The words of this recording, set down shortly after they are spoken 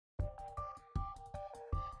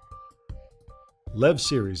LEV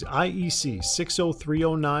Series IEC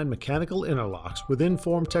 60309 Mechanical Interlocks with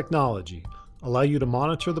Inform technology allow you to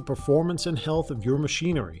monitor the performance and health of your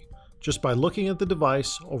machinery just by looking at the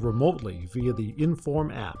device or remotely via the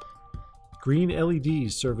Inform app. Green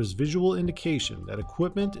LEDs serve as visual indication that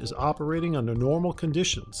equipment is operating under normal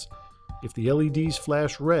conditions. If the LEDs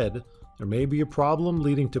flash red, there may be a problem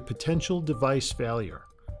leading to potential device failure.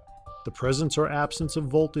 The presence or absence of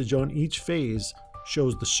voltage on each phase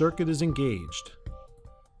shows the circuit is engaged.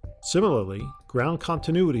 Similarly, ground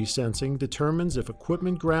continuity sensing determines if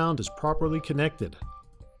equipment ground is properly connected.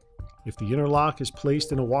 If the interlock is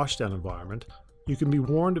placed in a washdown environment, you can be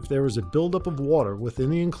warned if there is a buildup of water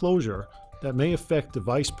within the enclosure that may affect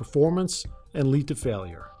device performance and lead to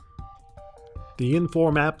failure. The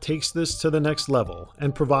Inform app takes this to the next level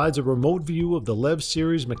and provides a remote view of the LEV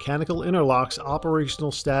Series Mechanical Interlocks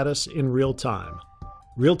operational status in real time.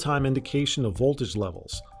 Real-time indication of voltage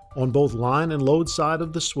levels on both line and load side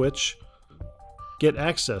of the switch. Get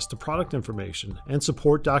access to product information and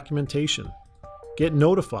support documentation. Get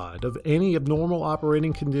notified of any abnormal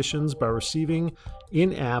operating conditions by receiving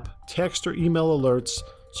in-app text or email alerts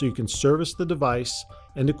so you can service the device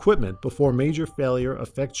and equipment before major failure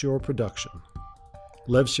affects your production.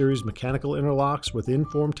 LEV Series Mechanical Interlocks with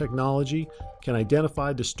Inform technology can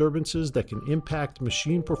identify disturbances that can impact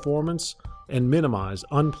machine performance and minimize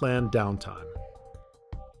unplanned downtime.